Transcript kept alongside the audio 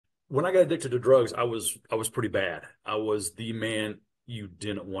when I got addicted to drugs, I was pretty bad. I was the man you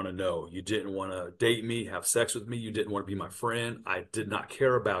didn't want to know. You didn't want to date me, have sex with me. You didn't want to be my friend. I did not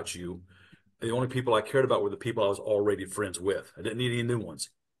care about you. The only people I cared about were the people I was already friends with. I didn't need any new ones,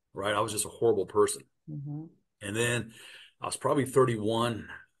 right? I was just a horrible person. Hmm. And then I was probably 31,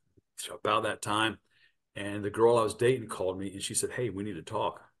 about that time, and the girl I was dating called me and she said, "Hey, we need to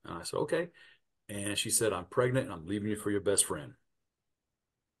talk." And I said, "Okay." And she said, "I'm pregnant and I'm leaving you for your best friend."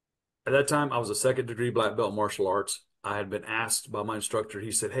 At that time, I was a second degree black belt in martial arts. I had been asked by my instructor,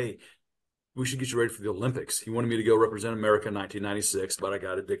 he said, "Hey, we should get you ready for the Olympics." He wanted me to go represent America in 1996, but I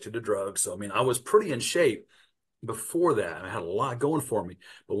got addicted to drugs. So, I mean, I was pretty in shape before that. I had a lot going for me.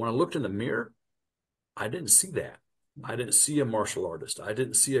 But when I looked in the mirror, I didn't see that. I didn't see a martial artist. I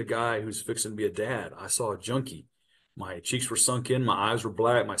didn't see a guy who's fixing to be a dad. I saw a junkie. My cheeks were sunk in, my eyes were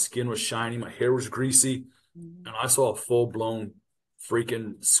black, my skin was shiny, my hair was greasy, and I saw a full-blown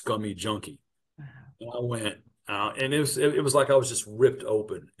freaking scummy junkie. Wow. And I went, and it was like I was just ripped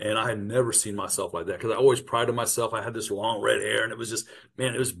open, and I had never seen myself like that because I always prided myself. I had this long red hair, and it was just,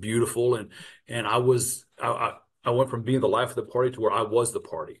 man, it was beautiful, and I went from being the life of the party to where I was the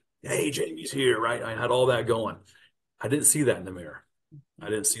party. Hey, Jamie's here, right? I had all that going. I didn't see that in the mirror. I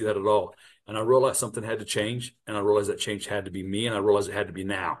didn't see that at all, and I realized something had to change, and I realized that change had to be me, and I realized it had to be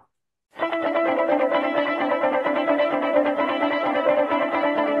now.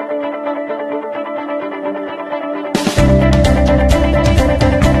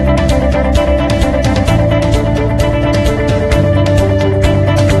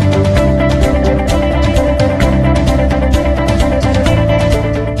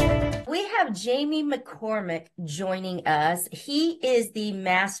 We have Jamie McCormick joining us. He is the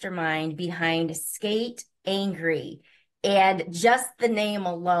mastermind behind Skate Angry. And just the name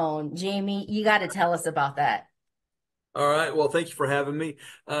alone, Jamie, you got to tell us about that. All right. Well, thank you for having me.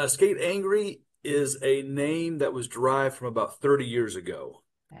 Skate Angry is a name that was derived from about 30 years ago.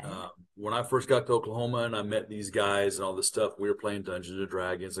 Okay. Uh, when I first got to Oklahoma and I met these guys and all this stuff, we were playing Dungeons and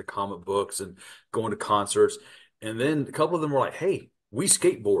Dragons and comic books and going to concerts. And then a couple of them were like, "Hey, we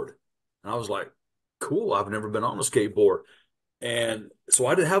skateboard." And I was like, "Cool. I've never been on a skateboard." And so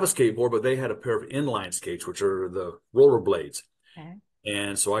I didn't have a skateboard, but they had a pair of inline skates, which are the roller blades. Okay.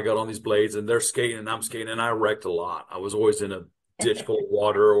 And so I got on these blades and they're skating and I'm skating and I wrecked a lot. I was always in a ditch full of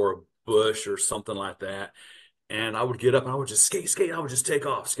water or a bush or something like that. And I would get up and I would just skate, skate. I would just take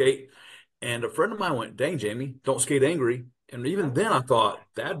off, skate. And a friend of mine went, "Dang, Jamie, don't skate angry." And even then I thought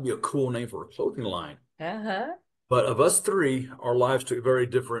that'd be a cool name for a clothing line. Uh-huh. But of us three, our lives took very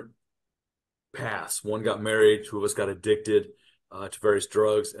different paths. One got married, two of us got addicted to various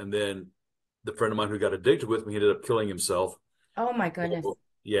drugs. And then the friend of mine who got addicted with me ended up killing himself. Oh my goodness.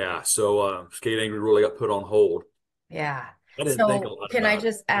 Yeah, so Skate Angry really got put on hold. Yeah. I didn't think a So lot can I about it.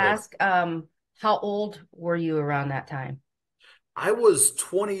 just Go ahead. ask, how old were you around that time? I was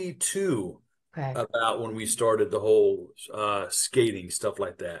 22 Okay. about when we started the whole skating stuff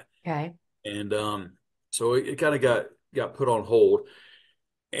like that, Okay. and so it kind of got put on hold.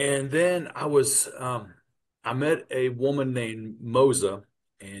 And then I met a woman named Moza,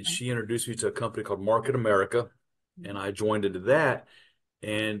 and she introduced me to a company called Market America, and I joined into that.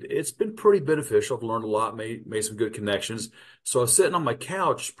 And it's been pretty beneficial. I've learned a lot, made some good connections. So I was sitting on my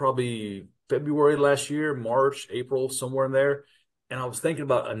couch probably February last year, March, April, somewhere in there, and I was thinking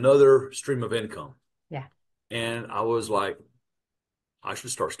about another stream of income. Yeah. And I was like, I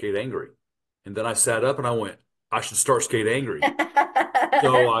should start Skate Angry. And then I sat up and I went, I should start Skate Angry.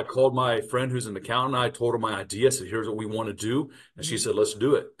 So I called my friend who's an accountant. I told her my idea. I said, "Here's what we want to do." And she Mhm. said, "Let's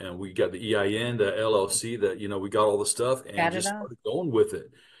do it." And we got the EIN, the LLC, we got all the stuff and Got it just all. started going with it.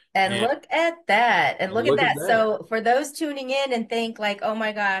 And And look at that. And look at look at that. that. So for those tuning in and think like, oh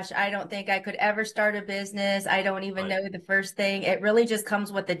my gosh, I don't think I could ever start a business. I don't even Right. know the first thing. It really just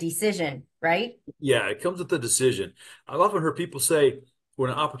comes with the decision, right? Yeah, it comes with the decision. I've often heard people say, when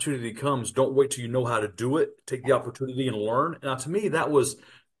an opportunity comes, don't wait till you know how to do it. Take the opportunity and learn. Now, to me, that was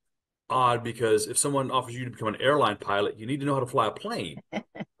odd because if someone offers you to become an airline pilot, you need to know how to fly a plane,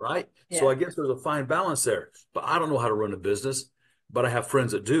 right? So Yeah. I guess there's a fine balance there. But I don't know how to run a business, but I have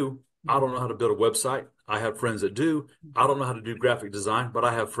friends that do. I Mhm. don't know how to build a website. I have friends that do. I don't know how to do graphic design, but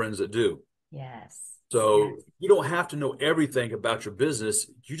I have friends that do. Yes. So Yes. you don't have to know everything about your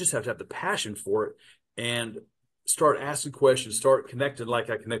business. You just have to have the passion for it and start asking questions, start connecting like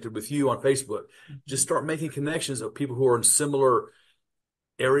I connected with you on Facebook. Just Mhm. start making connections of people who are in similar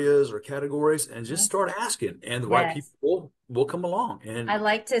areas or categories and just Mhm. start asking, and the right Yes. people will come along I and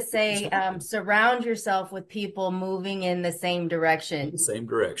like to it's say, happening surround yourself with people moving in the same in direction. the same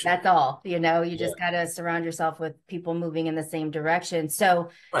direction. That's all. You Yeah. just got to surround yourself with people moving in the same direction. So,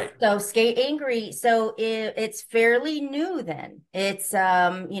 Right. so Skate Angry. So it's fairly new then. It's,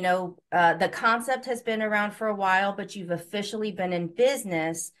 the concept has been around for a while, but you've officially been in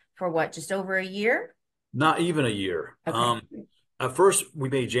business for what, just over a year? Not even a year. Okay. At first, we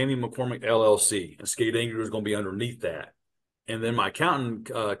made Jaime McCormick LLC, and Skate Angry was going to be underneath that. And then my accountant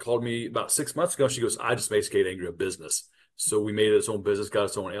called me about 6 months ago. She goes, I just made Skate Angry a business. So we made it its own business, got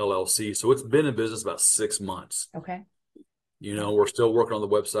its own LLC. So it's been in business about 6 months. Okay. We're still working on the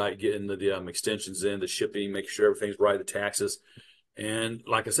website, getting the extensions in, the shipping, making sure everything's right, the taxes. And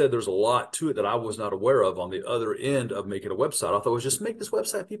like I said, there's a lot to it that I was not aware of on the other end of making a website. I thought it was just make this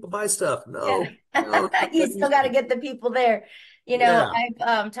website, people buy stuff. Yeah. No, no, You still got to get the people there. yeah,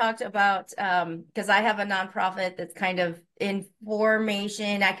 I've talked about because I have a nonprofit that's kind of in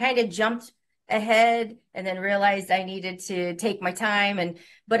formation. I kind of jumped ahead and then realized I needed to take my time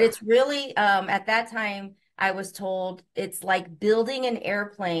but yeah, it's really at that time I was told it's like building an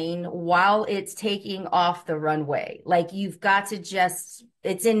airplane while it's taking off the runway. Like you've got to just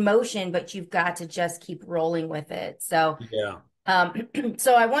it's in motion, but you've got to just keep rolling with it. So yeah.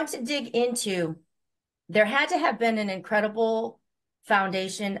 so I want to dig into there had to have been an incredible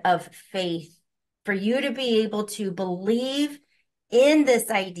foundation of faith for you to be able to believe in this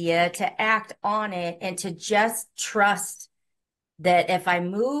idea, to act on it, and to just trust that if I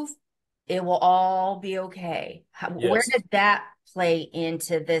move, it will all be okay. Where Yes. did that play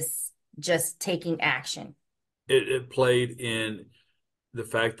into this just taking action? It played in the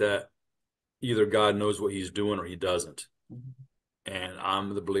fact that either God knows what he's doing or he doesn't. And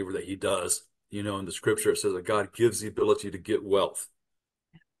I'm the believer that he does. In the scripture, it says that God gives the ability to get wealth.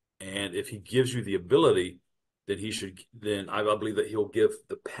 And if he gives you the ability, then I believe that he'll give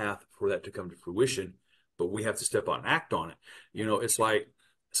the path for that to come to fruition. But we have to step out and act on it. It's like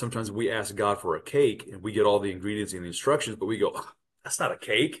sometimes we ask God for a cake and we get all the ingredients and the instructions, but we go, "Oh, that's not a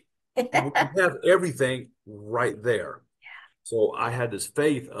cake." We have everything right there. So I had this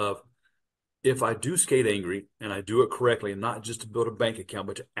faith of if I do skate angry and I do it correctly, and not just to build a bank account,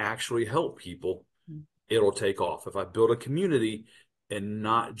 but to actually help people, it'll take off. If I build a community and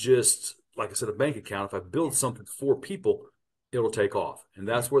not just, like I said, a bank account, if I build something for people, it'll take off. And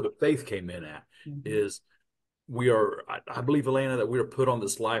that's where the faith came in at, Mhm. is I believe, Elena, that we are put on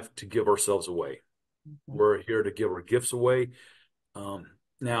this life to give ourselves away. Mhm. We're here to give our gifts away.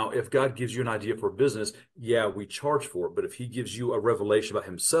 Now, if God gives you an idea for a business, yeah, we charge for it. But if he gives you a revelation about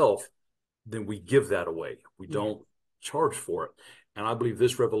himself, then we give that away. We Yeah. don't charge for it. And I believe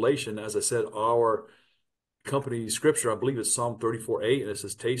this revelation, as I said, our company scripture, I believe it's Psalm 34:8, and it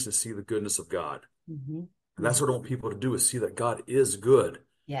says, taste and see the goodness of God. Mhm. And that's what I want people to do, is see that God is good.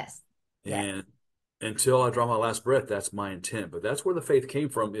 Yes. Yes. And until I draw my last breath, that's my intent. But that's where the faith came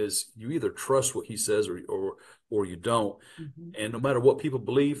from, is you either trust what he says or you don't. Mhm. And no matter what people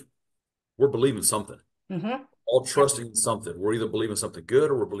believe, we're believing something. Mhm. All trusting something. We're either believing something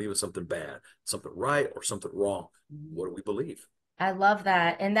good or we're believing something bad, something right or something wrong. Mhm. What do we believe? I love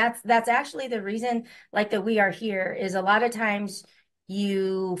that. And that's actually the reason like that we are here is a lot of times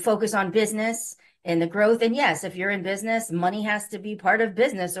you focus on business and the growth. And yes, if you're in business, money has to be part of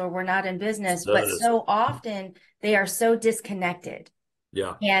business or we're not in business. But Does. so often they are so disconnected.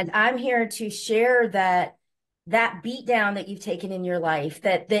 Yeah. And I'm here to share that beat down that you've taken in your life,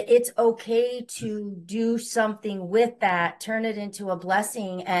 that it's okay to do something with that, turn it into a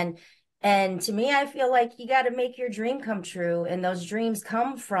blessing. And to me, I feel like you got to make your dream come true. And those dreams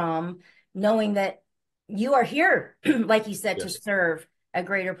come from knowing that you are here, like you said, to Yes. serve a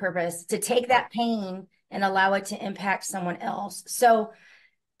greater purpose, to take Right. that pain and allow it to impact someone else. So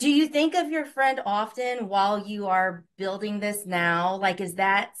do you think of your friend often while you are building this now? Like, is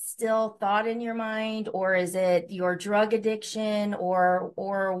that still thought in your mind, or is it your drug addiction, or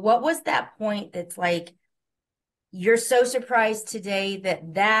what was that point that's like you're so surprised today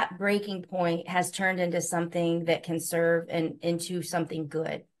that that breaking point has turned into something that can serve and into something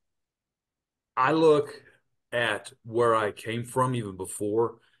good? I look at where I came from even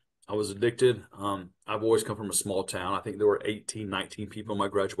before I was addicted. I've always come from a small town. I think there were 18, 19 people in my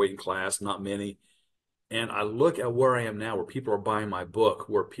graduating class, not many. And I look at where I am now, where people are buying my book,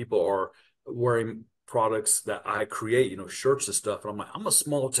 where people are wearing products that I create, shirts and stuff. And I'm like, I'm a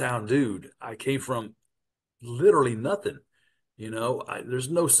small town dude. I came from literally nothing. There's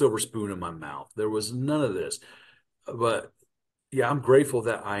no silver spoon in my mouth. There was none of this. But yeah, I'm grateful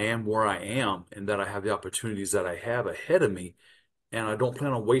that I am where I am and that I have the opportunities that I have ahead of me. and I don't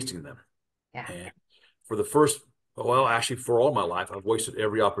plan on wasting them. Yeah. And for the first, well, actually, for all my life, I've wasted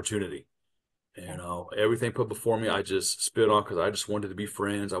every opportunity. You Yeah. know, everything put before me, I just spit on because I just wanted to be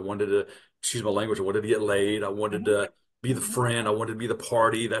friends. I wanted to, excuse my language, I wanted to get laid. I wanted Mhm. to be the Mhm. friend. I wanted to be the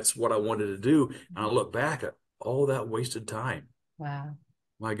party. That's what I wanted to do. And I look back at all that wasted time. Wow.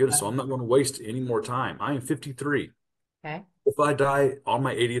 My goodness, so Wow. I'm not going to waste any more time. I am 53. Okay. If I die on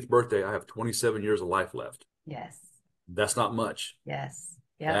my 80th birthday, I have 27 years of life left. Yes. That's not much. Yes.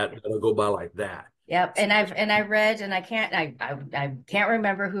 Yep. That'll go by like that. Yep. So, And I read, and I can't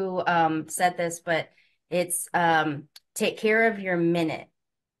remember who said this, but it's take care of your minute,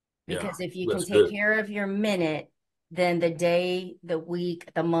 yeah, because if you can that's take good. care of your minute, then the day, the week,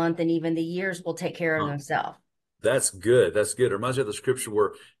 the month, and even the years will take care of Huh. themselves. That's good. That's good. It reminds me of the scripture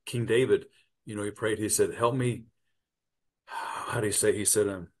where King David, he prayed. He said, "Help me." How do you say? He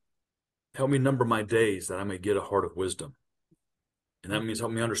said, "Help me number my days that I may get a heart of wisdom." And that means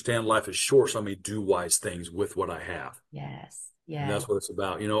help me understand life is short, so I may do wise things with what I have. Yes. And Yes. that's what it's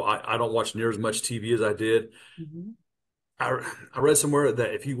about. I don't watch near as much TV as I did. Mhm. I read somewhere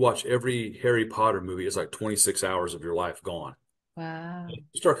that if you watch every Harry Potter movie, it's like 26 hours of your life gone. Wow. You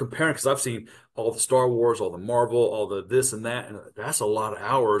start comparing, because I've seen all the Star Wars, all the Marvel, all the this and that, and that's a lot of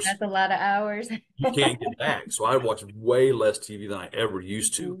hours That's a lot of hours. you can't get back. So I watch way less TV than I ever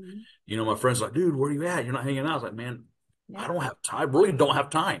used to. Mhm. My friends are like, dude, where are you at? You're not hanging out. I was like, man, I Yep. don't have time. I really don't have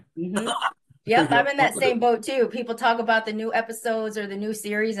time. Hmm. Yep, I'm in I that same boat too. People talk about the new episodes or the new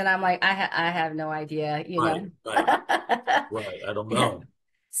series, and I'm like, I have no idea, you right, know. right, right. I don't Yeah. know.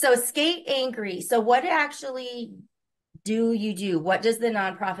 So Skate Angry. So what actually do you do? What does the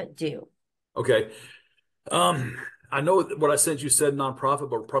nonprofit do? Okay. Um, I know what I sent you said nonprofit,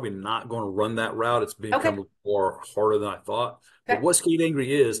 but we're probably not going to run that route. It's Okay. become more harder than I thought. But Okay. what Skate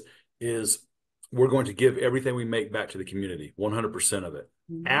Angry is we're going to give everything we make back to the community, 100% of it.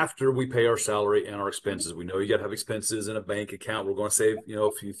 Hmm. After we pay our salary and our expenses, we know you got to have expenses in a bank account. We're going to save,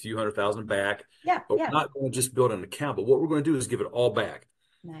 a few hundred thousand back, Yeah, but yeah. we're not going to just build an account. But what we're going to do is give it all back.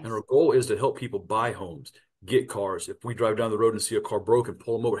 And our Nice. goal is to help people buy homes, get cars. If we drive down the road and see a car broken,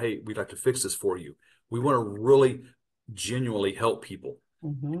 pull them over. Hey, we'd like to fix this for you. We want to really genuinely help people.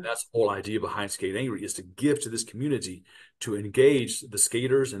 Hmm. That's the whole idea behind Skate Angry, is to give to this community, to engage the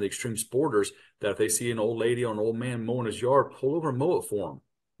skaters and the extreme sporters, that if they see an old lady or an old man mowing his yard, pull over and mow it for them.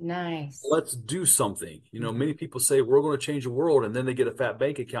 Nice. Let's do something. Hmm. Many people say we're going to change the world, and then they get a fat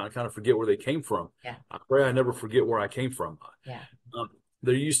bank account and kind of forget where they came from. Yeah, I pray I never forget where I came from. yeah. Um,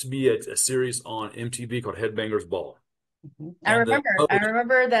 there used to be a series on MTV called Headbangers Ball, Hmm. and the I host,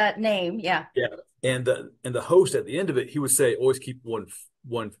 remember that name. Yeah. yeah, and the host at the end of it, he would say, "Always keep one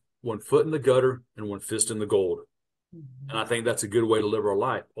foot in the gutter and one fist in the gold." And Hmm. I think that's a good way to live our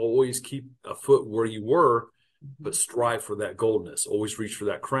life. Always keep a foot where you were, Hmm. but strive for that goldness. Always reach for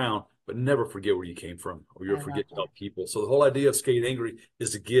that crown, but never forget where you came from, or you'll I love forget to that. help people. So the whole idea of Skate Angry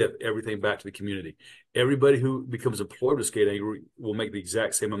is to give everything back to the community. Everybody who becomes employed with Skate Angry will make the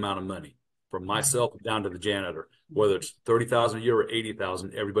exact same amount of money, from Nice. myself down to the janitor. Whether Mhm. it's 30,000 a year or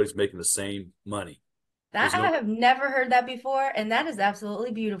 80,000, everybody's making the same money. That There's no, I have never heard that before, and that is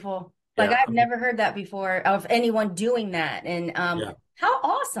absolutely beautiful. Like yeah, I've never heard that before of anyone doing that. And yeah, how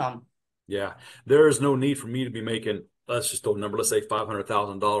awesome. yeah. There is no need for me to be making, let's just throw a number, let's say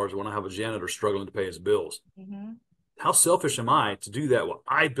 $500,000 when I have a janitor struggling to pay his bills. Hmm. How selfish am I to do that? Well,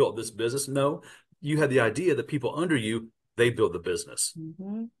 I built this business. No, you had the idea that people under you, they build the business.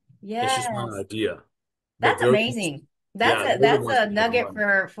 Hmm. It's just my Yes. idea. But That's amazing. yeah, they're the That's ones a making the nugget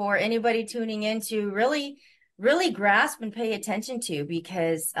money. for anybody tuning in to really grasp and pay attention to,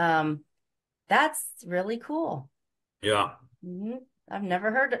 because that's really cool. Yeah. Hmm. I've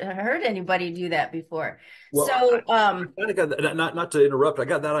never heard anybody do that before. Well, So I kind of got that, not to interrupt. I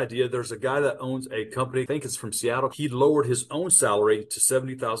got that idea. There's a guy that owns a company, I think it's from Seattle. He lowered his own salary to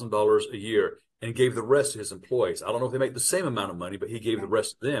 $70,000 a year and gave the rest to his employees. I don't know if they make the same amount of money, but he gave the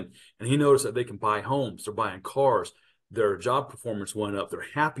rest to them. And he noticed that they can buy homes, they're buying cars, their job performance went up, they're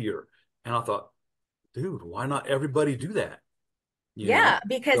happier. And I thought, dude, why not everybody do that? You know? yeah,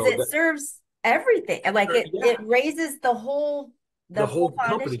 because So it that, serves everything. Like it yeah, raises the the whole whole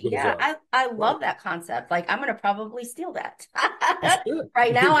company foundation. goes Yeah, up. I Right. love that concept. Like I'm gonna probably steal that. You should.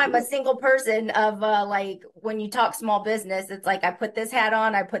 Right now You I'm a should. single person of like when you talk small business, it's like I put this hat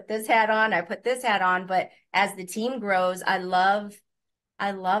on, I put this hat on, I put this hat on. But as the team grows, I love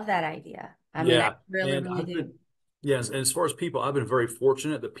that idea. I mean, I Yeah. really, And really do. yes, and as far as people, I've been very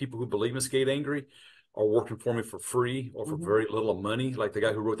fortunate that people who believe in Skate Angry are working for me for free or for Hmm. very little money. Like the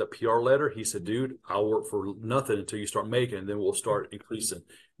guy who wrote that PR letter, he said, dude, I'll work for nothing until you start making, and then we'll start increasing.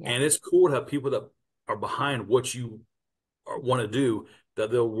 Yeah. And it's cool to have people that are behind what you want to do, that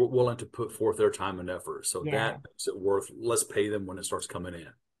they're willing to put forth their time and effort. So Yeah. that makes it worth, let's pay them when it starts coming in.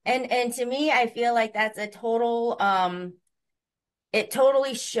 And to me, I feel like that's a total it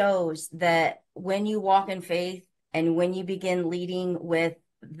totally shows that when you walk in faith and when you begin leading with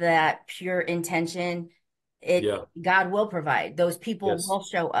that pure intention, it Yeah. God will provide. Those people Yes. will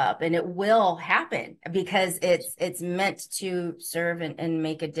show up and it will happen because it's meant to serve and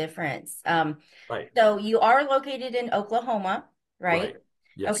make a difference. Right. So you are located in Oklahoma, right? Right.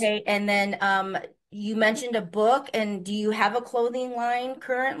 Yes. Okay, and then you mentioned a book, and do you have a clothing line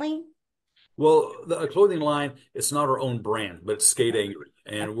currently? Well, the clothing line, it's not our own brand, but it's Skate Okay. Angry.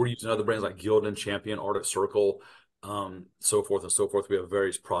 And Okay. we're using other brands like Gildan, Champion, Arctic Circle, so forth and so forth. We have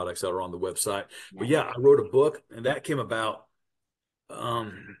various products that are on the website. But Nice. yeah, I wrote a book and that came about.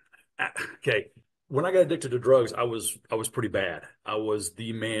 Um, okay. When I got addicted to drugs, I was pretty bad. I was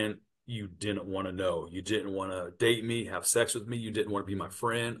the man you didn't want to know. You didn't want to date me, have sex with me. You didn't want to be my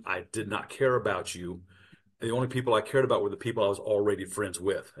friend. I did not care about you. The only people I cared about were the people I was already friends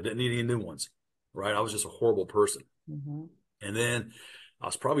with. I didn't need any new ones, right? I was just a horrible person. Mhm. And then I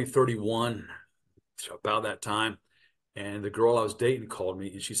was probably 31, about that time, and the girl I was dating called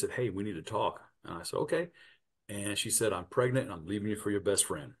me and she said, "Hey, we need to talk." And I said, "Okay." And she said, "I'm pregnant and I'm leaving you for your best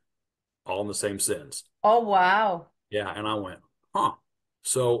friend," all in the same sentence. Oh, wow. Yeah, and I went, "Huh."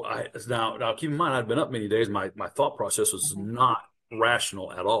 So now keep in mind I'd been up many days. My thought process was Mhm. not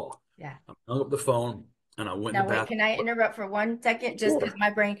rational at all. Yeah. I hung up the phone and I went in Now, the wait, bathroom. can I interrupt for 1 second? Just because Sure. my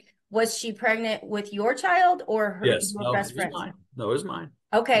brain, was she pregnant with your child or Yes. your No, best it was friend's? mine. No, it was mine.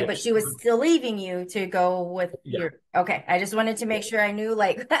 Okay, Yeah. but she was still leaving you to go with Yeah. your, okay. I just wanted to Yeah. make sure I knew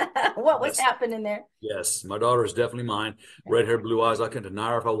like what was Yes. happening there. Yes. My daughter is definitely mine. Red hair, blue eyes. I couldn't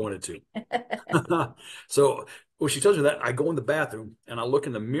deny her if I wanted to. So when she tells me that, I go in the bathroom and I look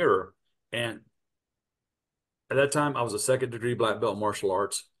in the mirror. And at that time, I was a second degree black belt in martial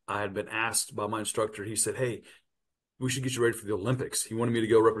arts. I had been asked by my instructor, he said, "Hey, we should get you ready for the Olympics." He wanted me to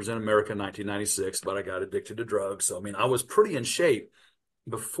go represent America in 1996, but I got addicted to drugs. So, I mean, I was pretty in shape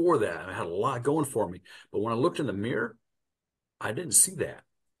before that. I had a lot going for me. But when I looked in the mirror, I didn't see that.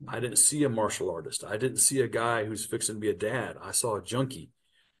 I didn't see a martial artist. I didn't see a guy who's fixing to be a dad. I saw a junkie.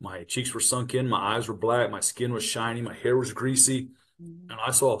 My cheeks were sunk in, my eyes were black, my skin was shiny, my hair was greasy, Mhm. and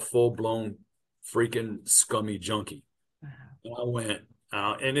I saw a full-blown freaking scummy junkie. Wow. And I went,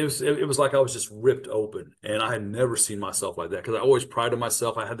 and it was like I was just ripped open, and I had never seen myself like that because I always prided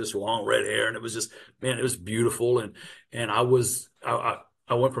myself. I had this long red hair, and it was just, man, it was beautiful, and I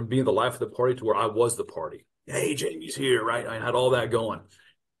went from being the life of the party to where I was the party. Hey, Jamie's here, right? I had all that going.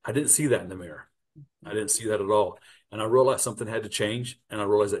 I didn't see that in the mirror. I didn't see that at all, and I realized something had to change, and I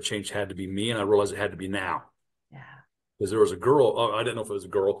realized that change had to be me, and I realized it had to be now Yeah. because there was a girl. Oh, I didn't know if it was a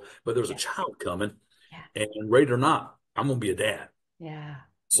girl, but there was a Yeah. child coming, Yeah. and ready or not, I'm gonna be a dad. Yeah.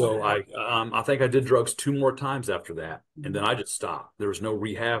 So Wow. I think I did drugs two more times after that, and then Mhm. I just stopped. There was no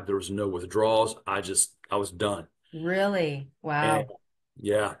rehab, there was no withdrawals. I was done. Really? And Wow.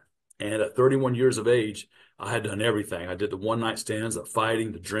 yeah, and at 31 years of age, I had done everything. I did the one night stands, the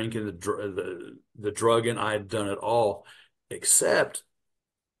fighting, the drinking, the drugging. I had done it all, except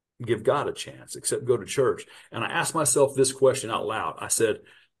give God a chance, except go to church. And I asked myself this question out loud. I said,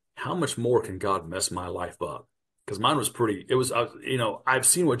 how much more can God mess my life up? Because mine was pretty, it was, I've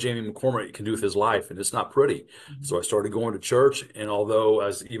seen what Jamie McCormick can do with his life, and it's not pretty. Mhm. So I started going to church. And although,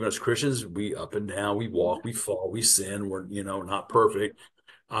 even as Christians, we up and down, we walk, we fall, we sin, we're, not perfect,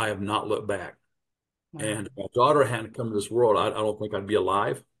 I have not looked back. Wow. And if my daughter hadn't come to this world, I don't think I'd be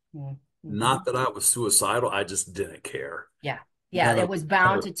alive. Mm-hmm. Not that I was suicidal, I just didn't care. Yeah. Yeah. None It of, was none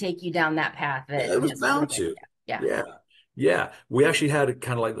bound of to take you down that path Yeah, that it was just bound ruined. to. Yeah. Yeah. Yeah. We actually had a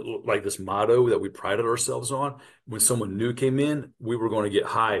kind of like this motto that we prided ourselves on. When someone new came in, we were going to get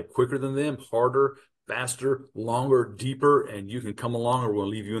high quicker than them, harder, faster, longer, deeper, and you can come along or we're going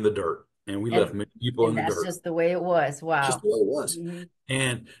to leave you in the dirt. And we left And many people in and the that's dirt. just the way it was. Just Wow. the way it was. Hmm.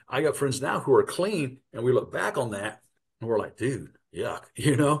 And I got friends now who are clean, and we look back on that and we're like, dude, yuck,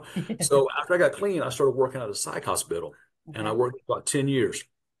 So after I got clean, I started working at a psych hospital, and I Okay. worked about 10 years.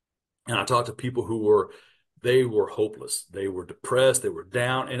 And I talked to people they were hopeless. They were depressed. They were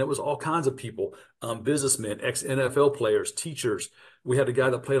down. And it was all kinds of people, businessmen, ex-NFL players, teachers. We had a guy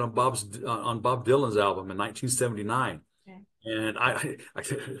that played on Bob Dylan's album in 1979. Okay. And I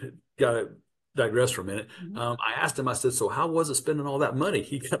got to digress for a minute. Mhm. I asked him, I said, "So how was it spending all that money?"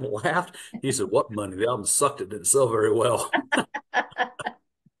 He kind of laughed. He said, "What money? The album sucked. It didn't sell very well."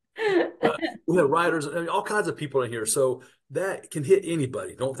 We had writers, I mean, all kinds of people in here. So that can hit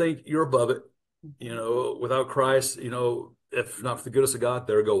anybody. Don't think you're above it. Mhm. Without Christ, if not for the goodness of God,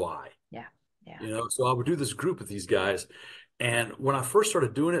 there go I. Yeah. Yeah. So I would do this group with these guys, And when I first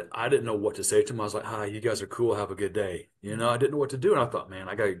started doing it, I didn't know what to say to them. I was like, "Hi, you guys are cool. Have a good day." I didn't know what to do, and I thought, "Man,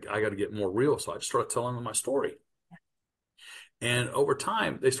 I got to get more real." So I just started telling them my story. And over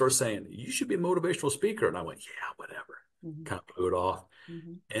time, they started saying, "You should be a motivational speaker." And I went, "Yeah, whatever." Mhm. Kind of blew it off.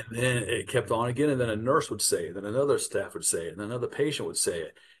 Mhm. And then it kept on again. And then a nurse would say it. Then another staff would say it. And then another patient would say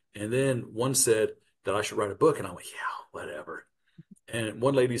it. And then one said that I should write a book. And I went, "Yeah, whatever." And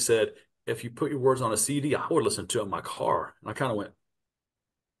one lady said, "If you put your words on a CD, I would listen to it in my car." And I kind of went,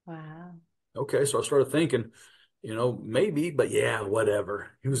 Wow. "Okay." So I started thinking, maybe, but yeah,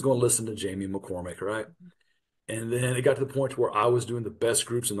 whatever. He was going to listen to Jaime McCormick, right? And then it got to the point where I was doing the best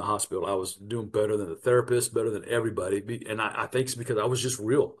groups in the hospital. I was doing better than the therapist, better than everybody. And I think it's because I was just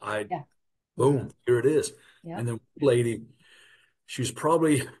real. Yeah. Mhm. Boom, here it is. Yep. And then one lady, she was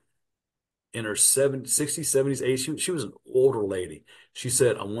probably in her 60s, 70s, 80s. She was an older lady. She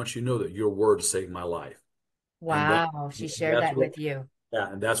said, "I want you to know that your words saved my life." And that, Wow. She shared that's that what, with you.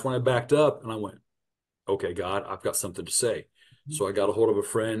 yeah, and that's when I backed up and I went, "Okay, God, I've got something to say." Mhm. So I got a hold of a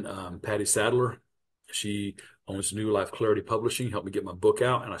friend, Patty Sadler. She owns New Life Clarity Publishing, helped me get my book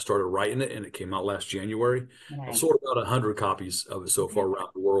out, and I started writing it, and it came out last January. I've Nice. sold about 100 copies of it so Okay. far around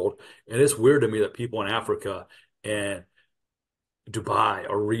the world, and it's weird to me that people in Africa and Dubai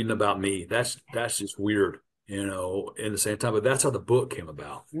are reading about me. That's just weird, in the same time. But that's how the book came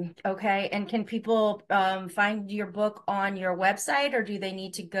about. Okay. And can people find your book on your website, or do they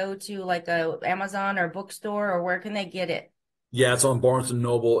need to go to like a Amazon or bookstore, or where can they get it? Yeah, it's on Barnes and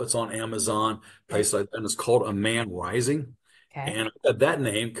Noble. It's on Amazon, Okay. places like that. And it's called A Man Rising. Okay. And I got that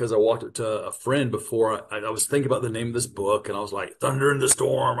name because I walked up to a friend before I was thinking about the name of this book, and I was like, "Thunder in the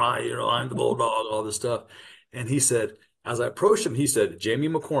Storm." I'm the bulldog, all this stuff. And he said, as I approached him, he said, "Jaime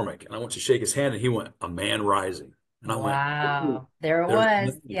McCormick," and I went to shake his hand, and he went, "A Man Rising," and I went, "Ooh, Wow. There it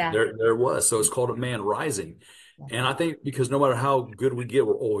there's was. Yeah. there it was." So it's called A Man Rising, Love and that. I think because no matter how good we get,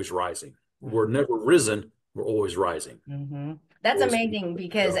 we're always rising. We're Mhm. never risen. We're always rising. That's Always. amazing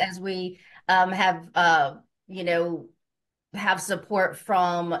because So as we have you know have support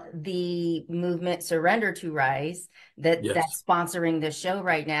from the movement Surrender to Rise yes, that's sponsoring the show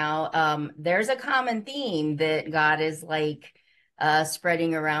right now, there's a common theme that God is like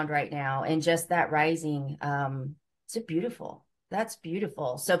spreading around right now, and just that rising. It's a beautiful. That's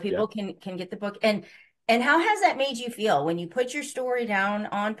beautiful. So yeah. people can get the book. And how has that made you feel when you put your story down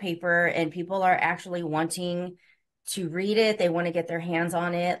on paper and people are actually wanting to read it? They want to get their hands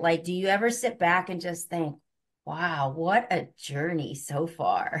on it. Like, do you ever sit back and just think, wow, what a journey so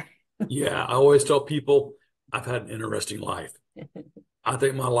far? Yeah, I always tell people I've had an interesting life. I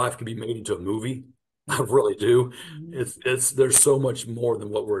think my life could be made into a movie. I really do. Mhm. It's there's so much more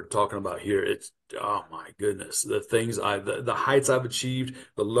than what we're talking about here. It's oh my goodness, the heights I've achieved,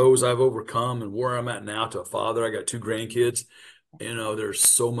 the lows I've overcome, and where I'm at now to a father. I got two grandkids. There's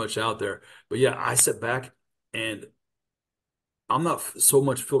so much out there. But yeah, I sit back and I'm not so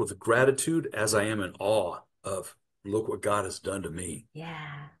much filled with gratitude as I am in awe of look what God has done to me.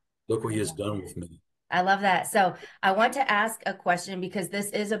 Yeah, Look what I he has love done that. with me. I love that. So I want to ask a question because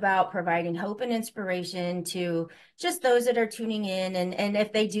this is about providing hope and inspiration to just those that are tuning in. And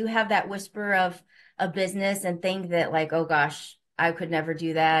if they do have that whisper of a business and think that like, oh gosh, I could never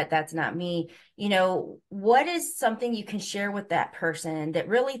do that. That's not me. What is something you can share with that person that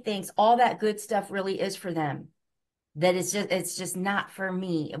really thinks all that good stuff really is for them? That it's just not for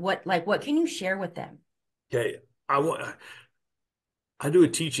me. What can you share with them? Okay. I want I do a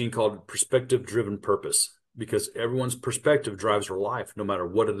teaching called perspective driven purpose because everyone's perspective drives their life, no matter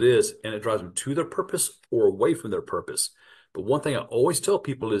what it is, and it drives them to their purpose or away from their purpose. But one thing I always tell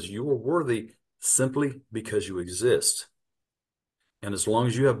people is you are worthy simply because you exist. And as long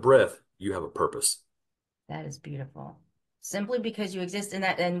as you have breath, you have a purpose. That is beautiful. Simply because you exist in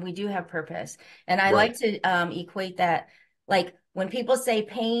that, and we do have purpose. And I Right. like to equate that, like when people say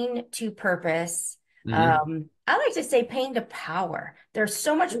pain to purpose, Hmm. I like to say pain to power. There's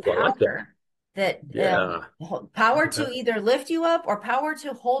so much Oh, I like that. power that Yeah. power to either lift you up or power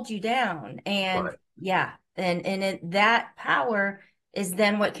to hold you down. And Right. yeah, that power is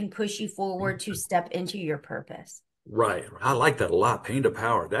then what can push you forward to step into your purpose. Right. I like that a lot. Pain to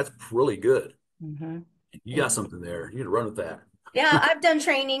power. That's really good. Hmm. You got something there. You need to run with that. Yeah, I've done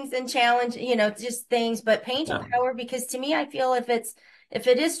trainings and challenge, just things, but pain to Yeah. power, because to me, I feel if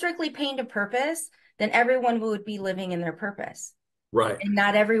it is strictly pain to purpose, then everyone would be living in their purpose. Right. And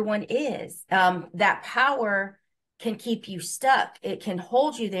not everyone is. That power can keep you stuck. It can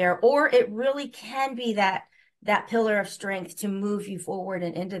hold you there, or it really can be that pillar of strength to move you forward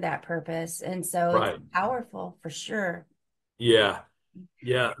and into that purpose. And so it's Right. powerful for sure. Yeah.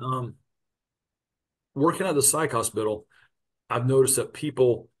 Yeah. Working at the psych hospital. I've noticed that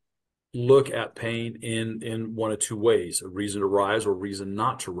people look at pain in one of two ways: a reason to rise or a reason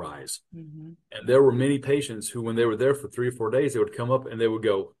not to rise. Mm-hmm. And there were many patients who, when they were there for 3 or 4 days, they would come up and they would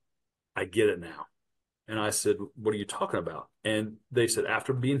go, I get it now. And I said, what are you talking about? And they said,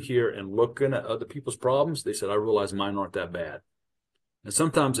 after being here and looking at other people's problems, they said, I realize mine aren't that bad. And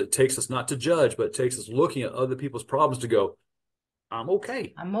sometimes it takes us not to judge, but it takes us looking at other people's problems to go, I'm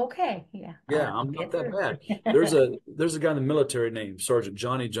okay. I'm okay. Yeah, Yeah, I'll I'm not get that through. bad. There's a guy in the military named Sergeant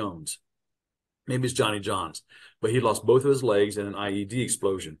Johnny Jones. Maybe it's Johnny Johns, but he lost both of his legs in an IED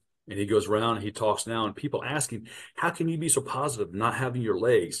explosion. And he goes around and he talks now, and people ask him, how can you be so positive not having your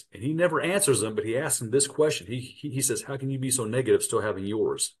legs? And he never answers them, but he asks them this question. He says, how can you be so negative still having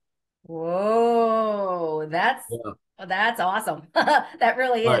yours? Whoa, Yeah. that's awesome. That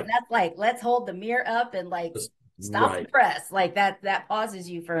really is. Right. That's like, let's hold the mirror up and like That's stop the right. press. Like that pauses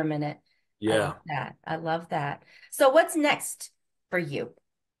you for a minute. I love Yeah. that. I love that. So what's next for you?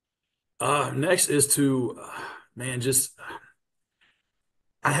 Next is to, man, just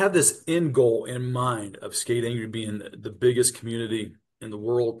I have this end goal in mind of Skate Angry being the biggest community in the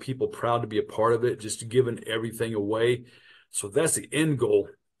world, people proud to be a part of it, just giving everything away. So that's the end goal.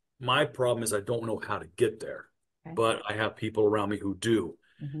 My problem is I don't know how to get there, Okay. but I have people around me who do.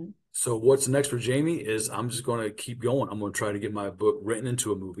 Hmm. So what's next for Jamie is I'm just going to keep going. I'm going to try to get my book written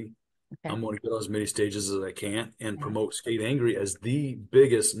into a movie. Okay. I'm going to get on as many stages as I can and Yeah. promote Skate Angry as the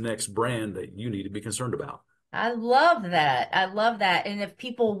biggest next brand that you need to be concerned about. I love that. I love that. And if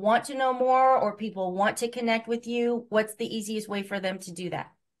people want to know more or people want to connect with you, what's the easiest way for them to do that?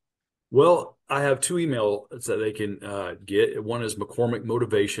 Well, I have two emails that they can get. One is McCormick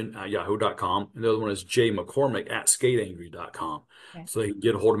Motivation at yahoo.com. And the other one is jmccormick at skateangry.com. Okay. So they can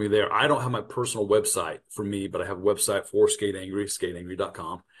get a hold of me there. I don't have my personal website for me, but I have a website for Skate Angry,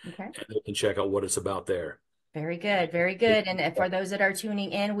 skateangry.com. Okay. And they can check out what it's about there. Very good. Very good. And for those that are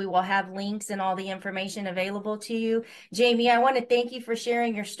tuning in, we will have links and all the information available to you. Jamie, I want to thank you for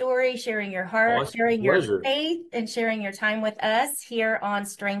sharing your story, sharing your Oh, heart, it's a sharing your pleasure. faith, and sharing your time with us here on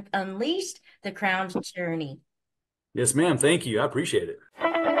Strength Unleashed, the Crown's Journey. Yes, ma'am. Thank you. I appreciate it.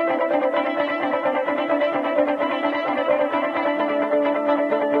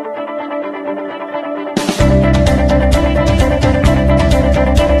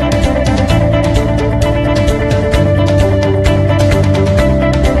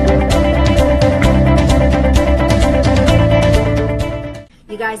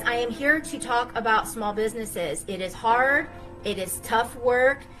 You guys, I am here to talk about small businesses. It is hard. It is tough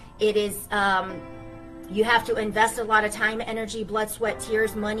work. It is, you have to invest a lot of time, energy, blood, sweat,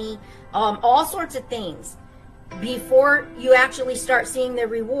 tears, money, all sorts of things before you actually start seeing the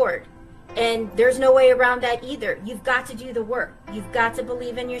reward. And there's no way around that either. You've got to do the work. You've got to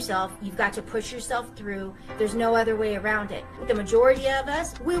believe in yourself. You've got to push yourself through. There's no other way around it. The majority of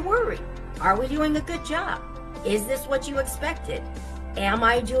us, we worry. Are we doing a good job? Is this what you expected? Am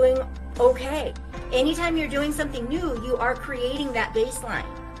I doing okay? Anytime you're doing something new, you are creating that baseline.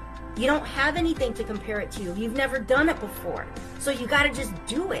 You don't have anything to compare it to. You've never done it before. So you got to just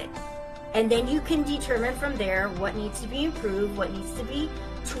do it. And then you can determine from there what needs to be improved, what needs to be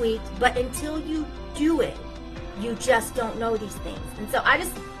tweaked. But until you do it, you just don't know these things. And so I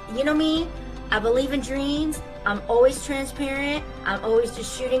just, you know me, I believe in dreams. I'm always transparent. I'm always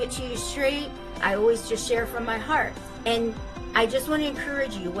just shooting it to you straight. I always just share from my heart. And I just want to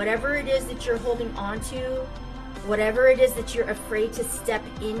encourage you, whatever it is that you're holding on to, whatever it is that you're afraid to step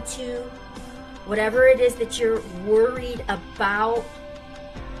into, whatever it is that you're worried about,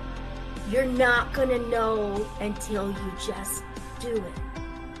 you're not going to know until you just do it.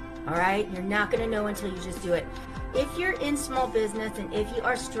 All right? You're not going to know until you just do it. If you're in small business and if you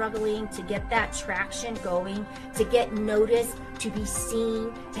are struggling to get that traction going, to get noticed, to be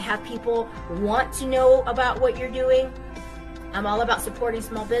seen, to have people want to know about what you're doing, I'm all about supporting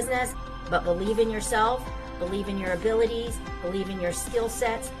small business, but believe in yourself, believe in your abilities, believe in your skill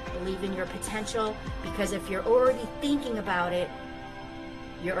sets, believe in your potential, because if you're already thinking about it,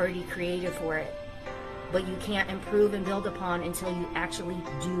 you're already created for it. But you can't improve and build upon until you actually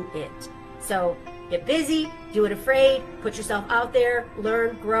do it. So get busy, do it afraid, put yourself out there,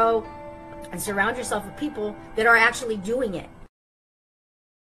 learn, grow, and surround yourself with people that are actually doing it.